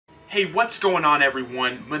Hey, what's going on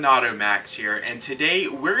everyone? MONADO Max here, and today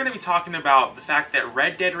we're going to be talking about the fact that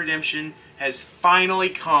Red Dead Redemption has finally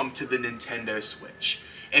come to the Nintendo Switch.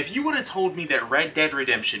 If you would have told me that Red Dead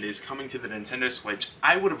Redemption is coming to the Nintendo Switch,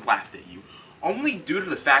 I would have laughed at you. Only due to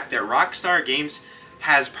the fact that Rockstar Games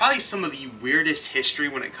has probably some of the weirdest history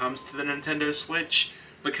when it comes to the Nintendo Switch.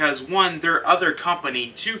 Because one, their other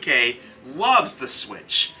company, 2K, loves the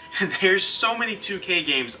Switch. There's so many 2K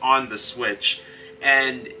games on the Switch.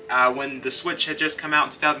 And when the Switch had just come out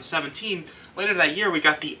in 2017, later that year we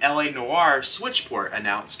got the LA Noire Switch port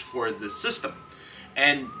announced for the system.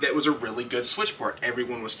 And that was a really good Switch port.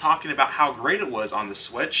 Everyone was talking about how great it was on the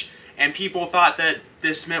Switch, and people thought that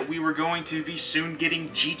this meant we were going to be soon getting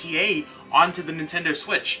GTA onto the Nintendo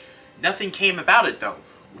Switch. Nothing came about it though.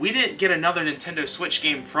 We didn't get another Nintendo Switch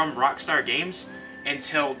game from Rockstar Games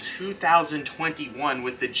until 2021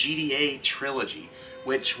 with the GTA trilogy,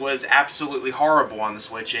 which was absolutely horrible on the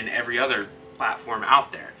Switch and every other platform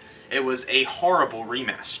out there. It was a horrible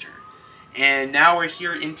remaster. And now we're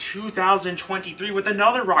here in 2023 with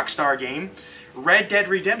another Rockstar game, Red Dead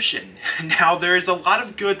Redemption. Now there's a lot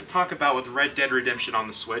of good to talk about with Red Dead Redemption on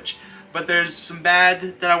the Switch, but there's some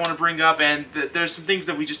bad that I want to bring up, and there's some things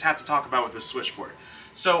that we just have to talk about with the Switch port.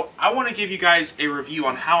 So I want to give you guys a review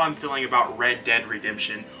on how I'm feeling about Red Dead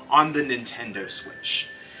Redemption on the Nintendo Switch.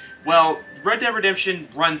 Well, Red Dead Redemption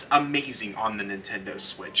runs amazing on the Nintendo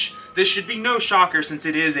Switch. This should be no shocker since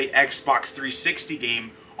it is a Xbox 360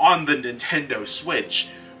 game on the Nintendo Switch.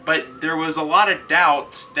 But there was a lot of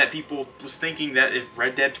doubt that people was thinking that if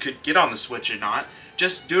Red Dead could get on the Switch or not,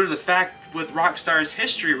 just due to the fact with Rockstar's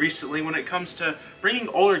history recently when it comes to bringing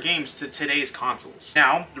older games to today's consoles.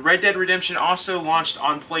 Now, Red Dead Redemption also launched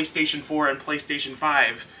on PlayStation 4 and PlayStation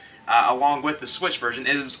 5 along with the Switch version.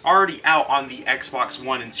 It was already out on the Xbox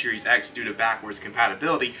One and Series X due to backwards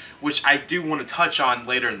compatibility, which I do want to touch on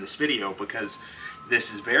later in this video because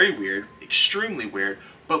this is very weird, extremely weird.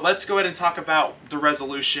 But let's go ahead and talk about the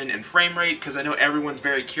resolution and frame rate because I know everyone's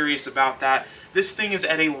very curious about that. This thing is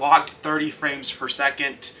at a locked 30 frames per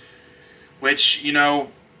second, which, you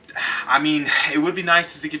know, I mean, it would be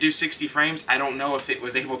nice if they could do 60 frames. I don't know if it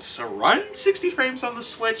was able to run 60 frames on the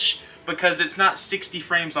Switch because it's not 60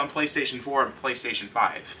 frames on PlayStation 4 and PlayStation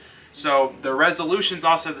 5. So the resolution's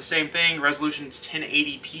also the same thing. Resolution's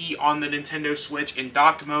 1080p on the Nintendo Switch. In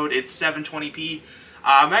docked mode, it's 720p.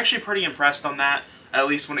 I'm actually pretty impressed on that, at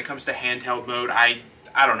least when it comes to handheld mode. I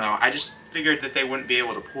don't know. I just figured that they wouldn't be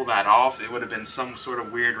able to pull that off. It would have been some sort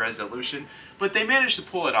of weird resolution, but they managed to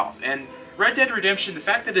pull it off. And Red Dead Redemption, the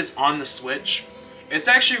fact that it's on the Switch, it's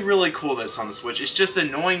actually really cool that it's on the Switch. It's just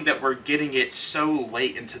annoying that we're getting it so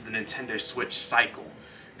late into the Nintendo Switch cycle.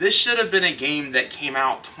 This should have been a game that came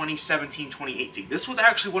out 2017, 2018. This was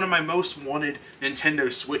actually one of my most wanted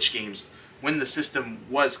Nintendo Switch games when the system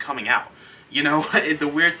was coming out. You know, the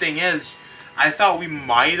weird thing is, I thought we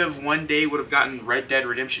might have one day would have gotten Red Dead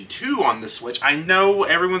Redemption 2 on the Switch. I know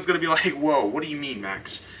everyone's going to be like, whoa, what do you mean,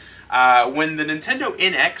 Max? When the Nintendo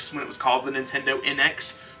NX, when it was called the Nintendo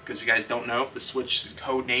NX, because if you guys don't know, the Switch's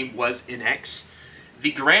code name was NX,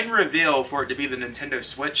 the grand reveal for it to be the Nintendo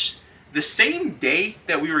Switch, the same day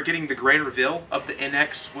that we were getting the grand reveal of the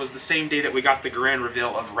NX was the same day that we got the grand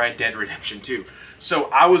reveal of Red Dead Redemption 2. So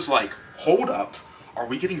I was like, hold up. Are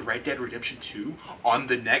we getting Red Dead Redemption 2 on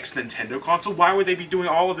the next Nintendo console? Why would they be doing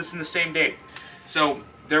all of this in the same day? So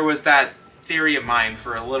there was that theory of mine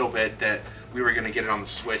for a little bit that we were going to get it on the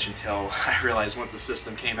Switch until I realized once the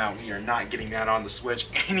system came out, we are not getting that on the Switch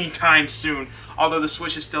anytime soon. Although the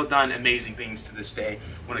Switch has still done amazing things to this day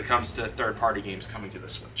when it comes to third-party games coming to the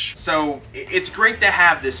Switch. So it's great to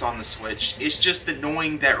have this on the Switch. It's just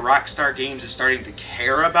annoying that Rockstar Games is starting to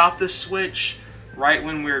care about the Switch right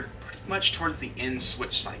when we're much towards the end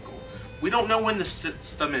Switch cycle. We don't know when the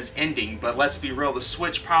system is ending, but let's be real, the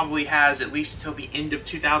Switch probably has at least till the end of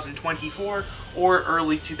 2024 or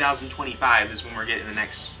early 2025 is when we're getting the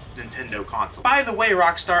next Nintendo console. By the way,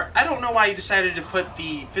 Rockstar, I don't know why you decided to put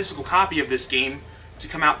the physical copy of this game to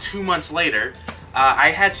come out 2 months later. I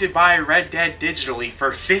had to buy Red Dead digitally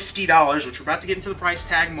for $50, which we're about to get into the price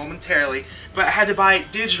tag momentarily, but I had to buy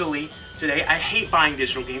it digitally today. I hate buying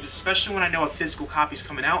digital games, especially when I know a physical copy's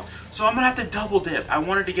coming out, so I'm gonna have to double dip. I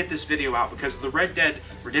wanted to get this video out because the Red Dead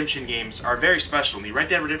Redemption games are very special, and the Red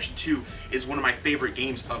Dead Redemption 2 is one of my favorite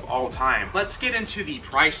games of all time. Let's get into the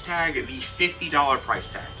price tag, the $50 price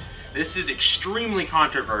tag. This is extremely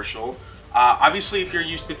controversial. Obviously, if you're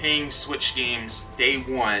used to paying Switch games day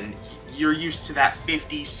one, you're used to that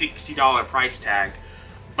 $50, $60 price tag.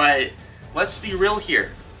 But let's be real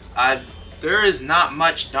here. There is not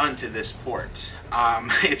much done to this port.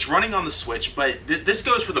 It's running on the Switch, but this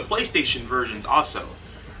goes for the PlayStation versions also.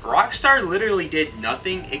 Rockstar literally did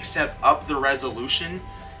nothing except up the resolution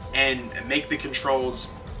and make the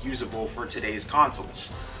controls usable for today's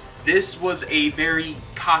consoles. This was a very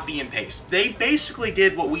copy and paste. They basically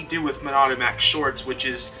did what we do with MONADO Max Shorts, which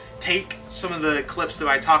is take some of the clips that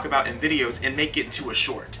I talk about in videos and make it into a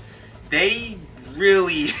short. They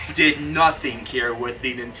really did nothing here with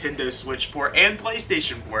the Nintendo Switch port and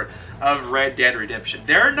PlayStation port of Red Dead Redemption.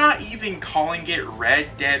 They're not even calling it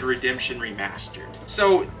Red Dead Redemption Remastered.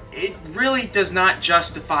 So it really does not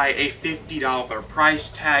justify a $50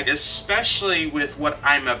 price tag, especially with what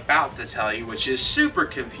I'm about to tell you, which is super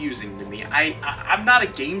confusing to me. I'm not a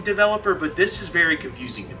game developer, but this is very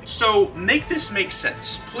confusing to me. So make this make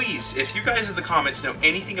sense. Please, if you guys in the comments know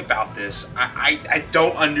anything about this, I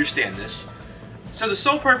don't understand this. So the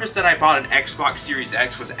sole purpose that I bought an Xbox Series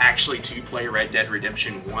X was actually to play Red Dead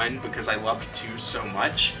Redemption 1 because I loved 2 so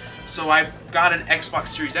much. So I got an Xbox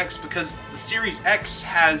Series X because the Series X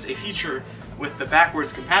has a feature with the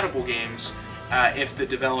backwards compatible games. If the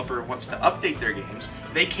developer wants to update their games,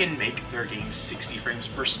 they can make their games 60 frames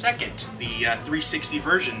per second, the 360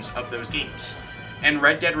 versions of those games. And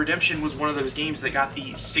Red Dead Redemption was one of those games that got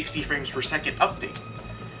the 60 frames per second update.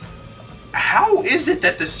 How is it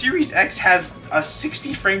that the Series X has a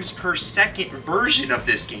 60 frames per second version of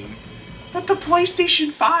this game, but the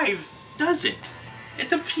PlayStation 5 doesn't? It's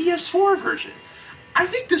the PS4 version. I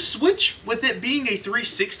think the Switch, with it being a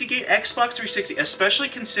 360 game, Xbox 360, especially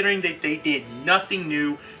considering that they did nothing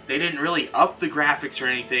new, they didn't really up the graphics or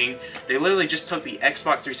anything, they literally just took the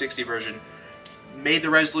Xbox 360 version, made the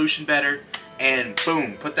resolution better, and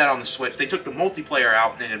boom, put that on the Switch. They took the multiplayer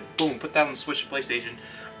out, and then boom, put that on the Switch and PlayStation.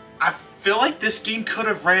 I feel like this game could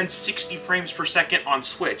have ran 60 frames per second on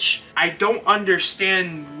Switch. I don't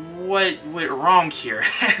understand what went wrong here.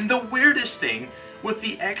 And the weirdest thing, with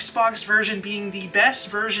the Xbox version being the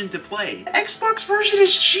best version to play, the Xbox version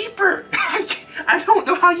is cheaper. I don't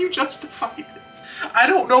know how you justify it. I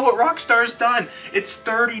don't know what Rockstar's done. It's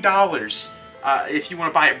 $30 if you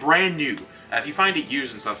want to buy it brand new. If you find it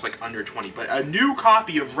used and stuff, it's like under 20. But a new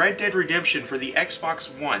copy of Red Dead Redemption for the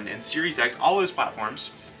Xbox One and Series X, all those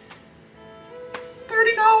platforms,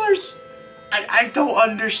 $30. I don't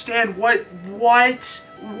understand what,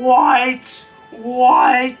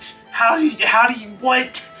 how do you,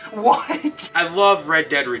 what? I love Red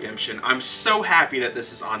Dead Redemption. I'm so happy that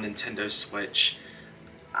this is on Nintendo Switch.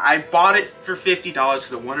 I bought it for $50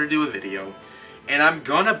 because I wanted to do a video, and I'm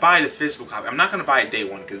gonna buy the physical copy. I'm not gonna buy it day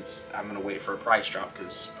one because I'm gonna wait for a price drop,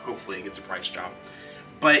 because hopefully it gets a price drop.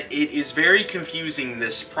 But it is very confusing,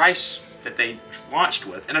 this price that they launched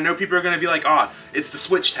with. And I know people are going to be like, oh, it's the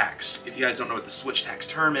Switch tax. If you guys don't know what the Switch tax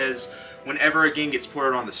term is, whenever a game gets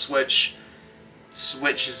ported on the Switch,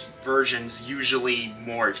 Switch's version's usually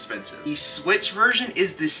more expensive. The Switch version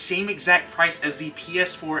is the same exact price as the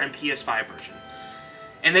PS4 and PS5 version.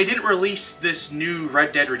 And they didn't release this new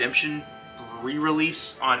Red Dead Redemption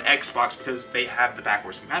re-release on Xbox because they have the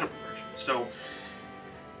backwards compatible version. So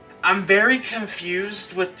I'm very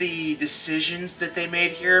confused with the decisions that they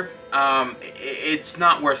made here. It's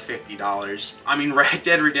not worth $50. I mean, Red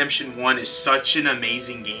Dead Redemption 1 is such an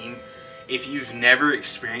amazing game. If you've never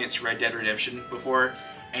experienced Red Dead Redemption before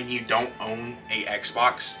and you don't own a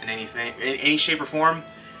Xbox in any shape or form,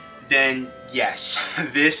 then yes,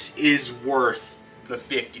 this is worth the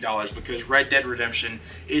 $50 because Red Dead Redemption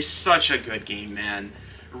is such a good game, man.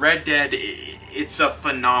 Red Dead, it's a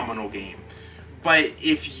phenomenal game. But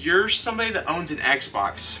if you're somebody that owns an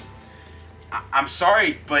Xbox, I'm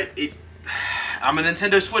sorry, but I'm a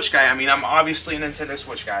Nintendo Switch guy. I mean, I'm obviously a Nintendo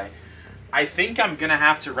Switch guy. I think I'm going to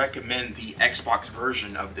have to recommend the Xbox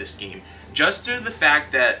version of this game. Just due to the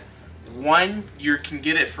fact that, one, you can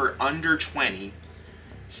get it for under 20.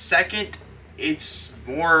 Second, it's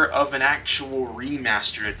more of an actual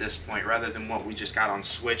remaster at this point rather than what we just got on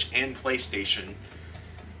Switch and PlayStation.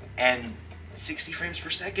 And 60 frames per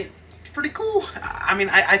second. Pretty cool. I mean,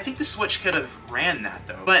 I think the Switch could have ran that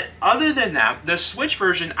though. But other than that, the Switch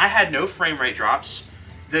version, I had no frame rate drops.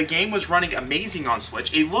 The game was running amazing on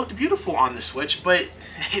Switch. It looked beautiful on the Switch, but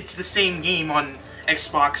it's the same game on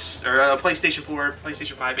Xbox or PlayStation 4,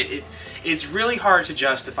 PlayStation 5. It's really hard to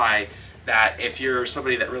justify that if you're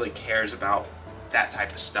somebody that really cares about that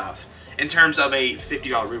type of stuff in terms of a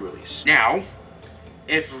 $50 re-release. Now,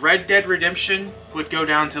 if Red Dead Redemption would go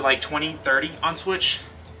down to like 20, 30 on Switch,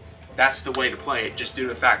 that's the way to play it, just due to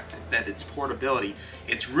the fact that its portability.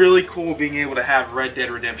 It's really cool being able to have Red Dead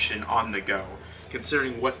Redemption on the go,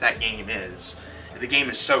 considering what that game is. The game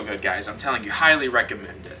is so good, guys. I'm telling you, highly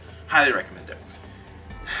recommend it. Highly recommend it.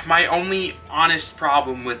 My only honest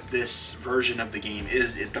problem with this version of the game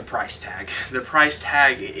is the price tag. The price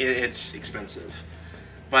tag, it's expensive.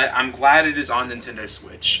 but I'm glad it is on Nintendo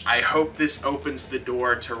Switch. I hope this opens the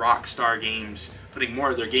door to Rockstar Games putting more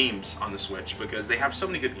of their games on the Switch, because they have so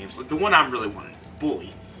many good games. Like the one I'm really wanting,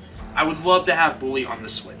 Bully. I would love to have Bully on the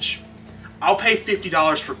Switch. I'll pay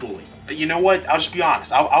 $50 for Bully. You know what? I'll just be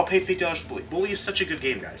honest. I'll pay $50 for Bully. Bully is such a good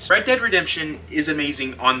game, guys. Red Dead Redemption is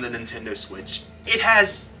amazing on the Nintendo Switch. It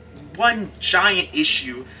has one giant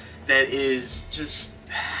issue that is just...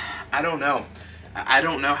 I don't know. I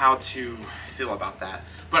don't know how to feel about that.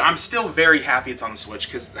 But I'm still very happy it's on the Switch,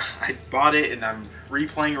 because I bought it and I'm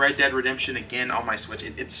replaying Red Dead Redemption again on my Switch.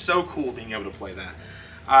 It's so cool being able to play that.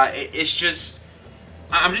 It's just...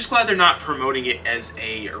 I'm just glad they're not promoting it as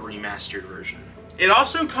a remastered version. It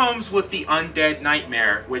also comes with the Undead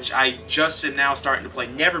Nightmare, which I just am now starting to play.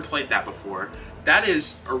 Never played that before. That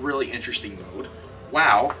is a really interesting mode.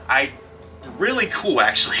 Wow. Really cool,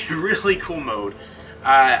 actually. Really cool mode.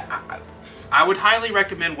 I would highly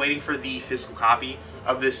recommend waiting for the physical copy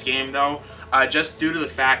of this game, though, just due to the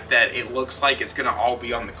fact that it looks like it's going to all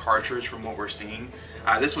be on the cartridge from what we're seeing.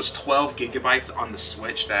 This was 12 gigabytes on the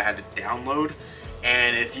Switch that I had to download,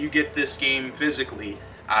 and if you get this game physically,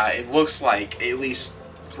 it looks like, at least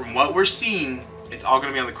from what we're seeing, it's all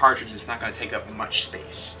going to be on the cartridge. It's not going to take up much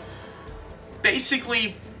space.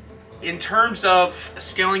 Basically, in terms of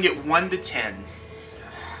scaling it 1 to 10,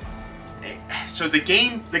 so the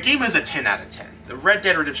game is a 10 out of 10. The Red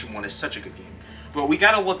Dead Redemption 1 is such a good game. But we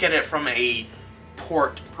got to look at it from a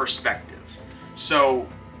port perspective. So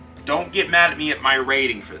don't get mad at me at my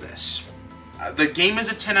rating for this. The game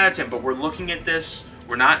is a 10 out of 10, but we're looking at this,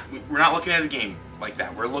 we're not looking at the game like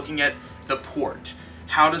that. We're looking at the port.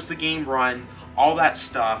 How does the game run? All that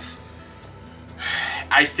stuff.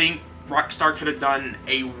 I think Rockstar could have done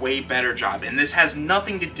a way better job. And this has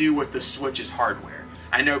nothing to do with the Switch's hardware.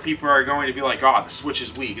 I know people are going to be like, oh, the Switch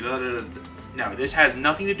is weak. No, this has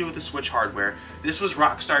nothing to do with the Switch hardware. This was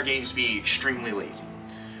Rockstar Games being extremely lazy.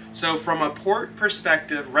 So from a port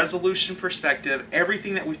perspective, resolution perspective,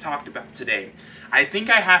 everything that we've talked about today, I think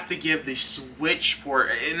I have to give the Switch port,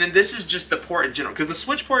 and then this is just the port in general, because the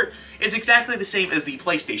Switch port is exactly the same as the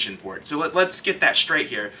PlayStation port. So let's get that straight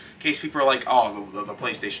here, in case people are like, oh, the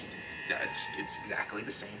PlayStation, it's exactly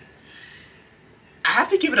the same. I have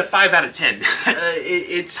to give it a 5 out of 10.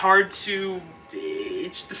 It's hard to...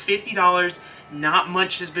 It's the $50. Not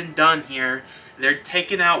much has been done here. They're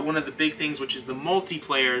taking out one of the big things, which is the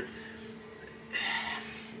multiplayer.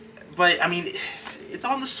 But, I mean, it's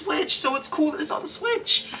on the Switch, so it's cool that it's on the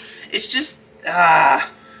Switch. It's just... I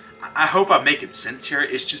hope I'm making sense here.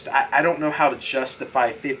 It's just, I don't know how to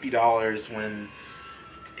justify $50 when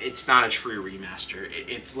it's not a true remaster.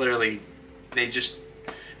 It's literally...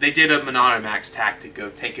 They did a MONADO Max tactic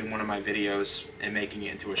of taking one of my videos and making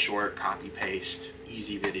it into a short, copy-paste,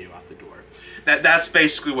 easy video out the door. That's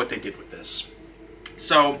basically what they did with this.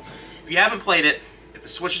 So, if you haven't played it, if the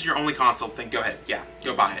Switch is your only console, then go ahead. Yeah,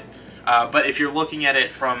 go buy it. But if you're looking at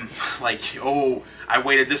it from, like, oh, I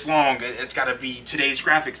waited this long, it's got to be today's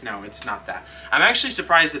graphics. No, it's not that. I'm actually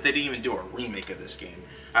surprised that they didn't even do a remake of this game.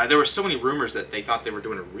 There were so many rumors that they thought they were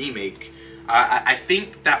doing a remake. I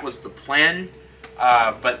think that was the plan.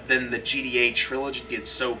 But then the GTA trilogy did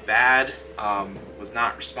so bad, was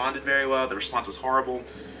not responded very well. The response was horrible.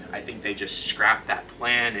 I think they just scrapped that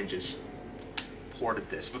plan and just ported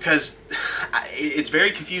this. Because it's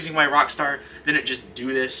very confusing why Rockstar didn't just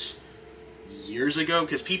do this years ago.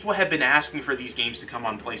 Because people have been asking for these games to come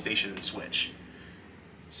on PlayStation and Switch.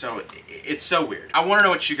 So it's so weird. I want to know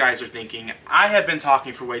what you guys are thinking. I have been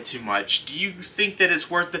talking for way too much. Do you think that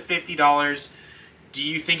it's worth the $50? Do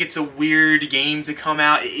you think it's a weird game to come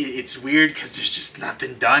out? It's weird because there's just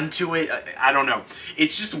nothing done to it. I don't know.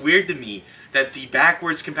 It's just weird to me that the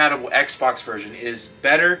backwards compatible Xbox version is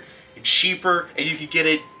better and cheaper, and you could get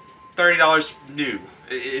it $30 new.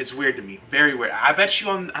 It's weird to me. Very weird. I bet you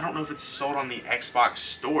on, I don't know if it's sold on the Xbox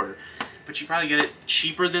store, but you probably get it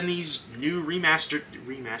cheaper than these new remastered,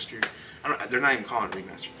 they're not even calling it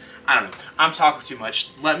remastered. I don't know. I'm talking too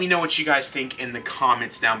much. Let me know what you guys think in the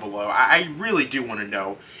comments down below. I really do want to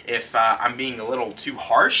know if I'm being a little too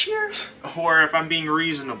harsh here or if I'm being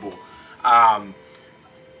reasonable.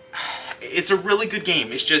 It's a really good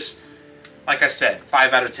game. It's just, like I said,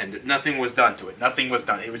 5 out of 10. Nothing was done to it. Nothing was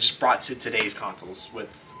done. It was just brought to today's consoles with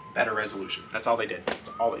better resolution. That's all they did.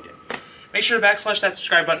 That's all they did. Make sure to backslash that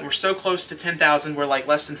subscribe button. We're so close to 10,000. We're like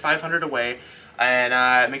less than 500 away.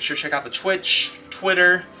 And make sure to check out the Twitch,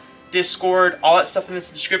 Twitter, Discord, all that stuff in this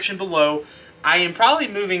description below. I am probably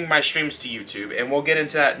moving my streams to YouTube, and we'll get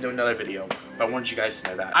into that in another video, but I wanted you guys to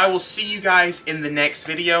know that. I will see you guys in the next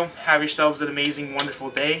video. Have yourselves an amazing, wonderful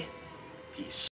day. Peace.